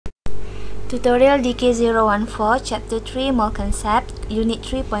Tutorial DK014, Chapter 3, Mole Concept, Unit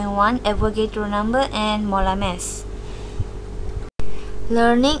 3.1, Avogadro Number and Molar Mass.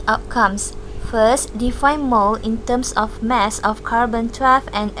 Learning Outcomes. First, define mole in terms of mass of carbon-12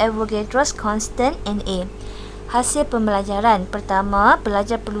 and Avogadro's constant Na. Hasil pembelajaran. Pertama,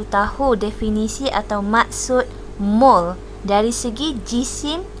 pelajar perlu tahu definisi atau maksud mole dari segi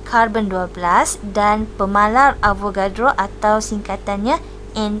jisim karbon-12 dan pemalar Avogadro atau singkatannya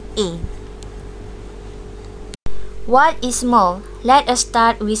Na. What is mole? Let us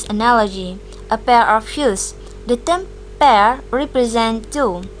start with analogy. A pair of shoes. The term pair represents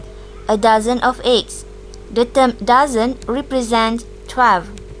 2. A dozen of eggs. The term dozen represents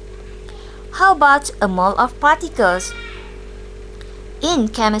 12. How about a mole of particles? In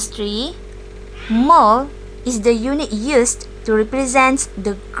chemistry, mole is the unit used to represent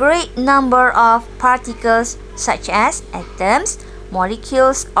the great number of particles such as atoms,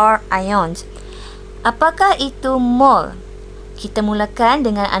 molecules or ions. Apakah itu mole? Kita mulakan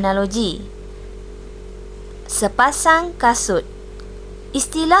dengan analogi. Sepasang kasut.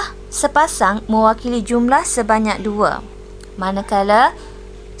 Istilah sepasang mewakili jumlah sebanyak 2. Manakala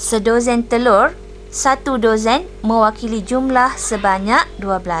sedozen telur, 1 dozen mewakili jumlah sebanyak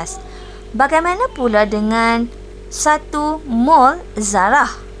 12. Bagaimana pula dengan 1 mol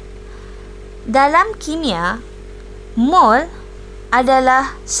zarah? Dalam kimia, mol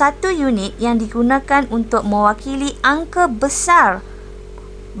adalah satu unit yang digunakan untuk mewakili angka besar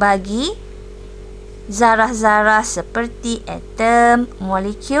bagi zarah-zarah seperti atom,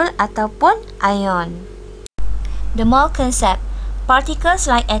 molekul ataupun ion. The mole concept.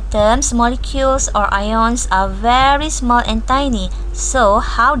 Particles like atoms, molecules or ions are very small and tiny. So,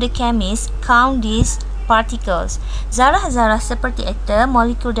 how the chemists count these particles? Zarah-zarah seperti atom,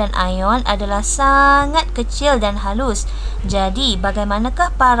 molekul dan ion adalah sangat kecil dan halus. Jadi,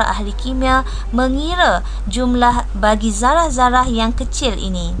 bagaimanakah para ahli kimia mengira jumlah bagi zarah-zarah yang kecil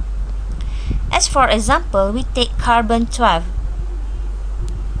ini? As for example, we take carbon-12.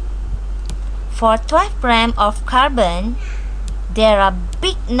 For 12 grams of carbon, there are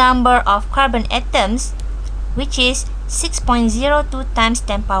big number of carbon atoms, which is 6.02 times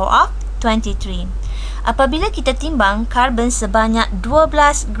 10 power of 23. Apabila kita timbang karbon sebanyak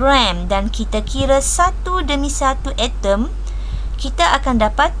 12 gram dan kita kira satu demi satu atom, kita akan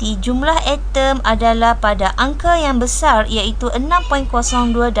dapati jumlah atom adalah pada angka yang besar, iaitu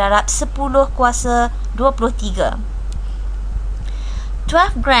 6.02 darab 10 kuasa 23.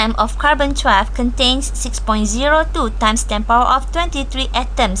 12 gram of carbon-12 contains 6.02 times 10 power of 23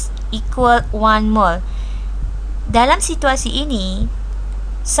 atoms equal 1 mole. Dalam situasi ini,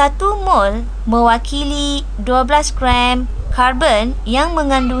 1 mol mewakili 12 gram karbon yang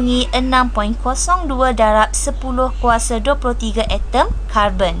mengandungi 6.02 darab 10 kuasa 23 atom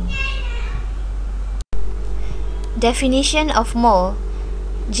karbon. Definition of mole.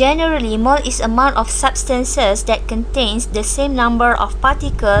 Generally, mole is amount of substances that contains the same number of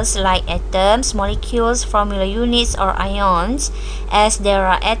particles like atoms, molecules, formula units or ions as there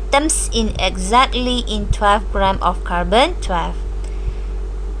are atoms in exactly in 12 gram of carbon-12.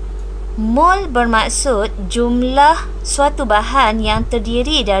 Mol bermaksud jumlah suatu bahan yang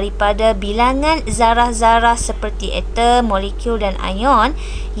terdiri daripada bilangan zarah-zarah seperti atom, molekul dan ion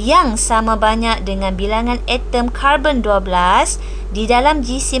yang sama banyak dengan bilangan atom karbon-12 di dalam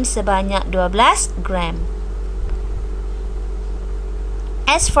jisim sebanyak 12 gram.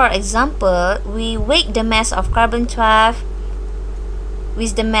 As for example, we weigh the mass of carbon-12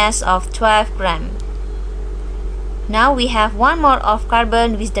 with the mass of 12 gram. Now we have 1 mole of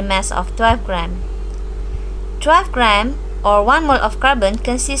carbon with the mass of 12 gram. 12 gram or 1 mole of carbon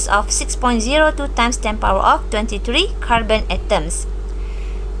consists of 6.02 times 10 power of 23 carbon atoms.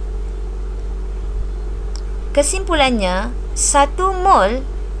 Kesimpulannya, 1 mole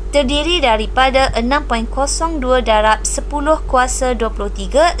terdiri daripada 6.02 darab 10 kuasa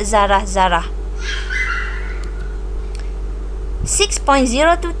 23 zarah-zarah.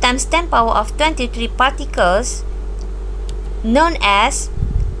 6.02 times 10 power of 23 particles known as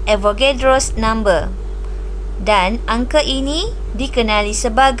Avogadro's number, dan angka ini dikenali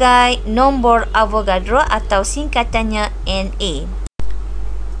sebagai nombor Avogadro atau singkatannya Na.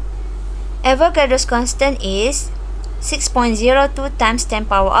 Avogadro's constant is 6.02 times 10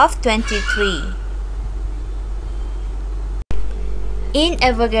 power of 23. In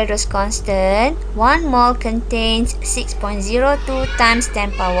Avogadro's constant, 1 mole contains 6.02 times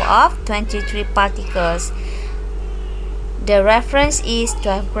 10 power of 23 particles. The reference is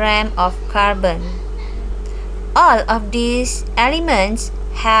 12 gram of carbon. All of these elements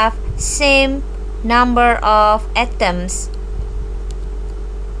have same number of atoms.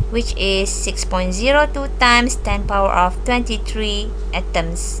 which is 6.02 times 10 power of 23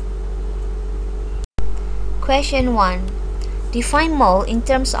 atoms. Question 1. Define mole in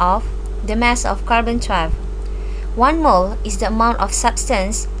terms of the mass of carbon-12. 1 mole is the amount of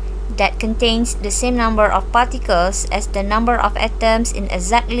substance that contains the same number of particles as the number of atoms in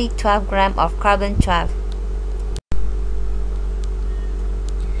exactly 12 grams of carbon-12.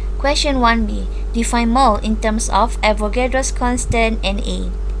 Question 1b. Define mole in terms of Avogadro's constant Na.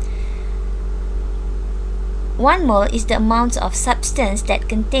 1 mole is the amount of substance that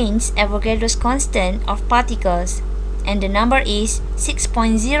contains Avogadro's constant of particles, and the number is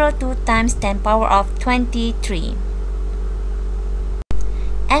 6.02 times 10 power of 23.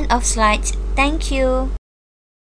 End of slides. Thank you.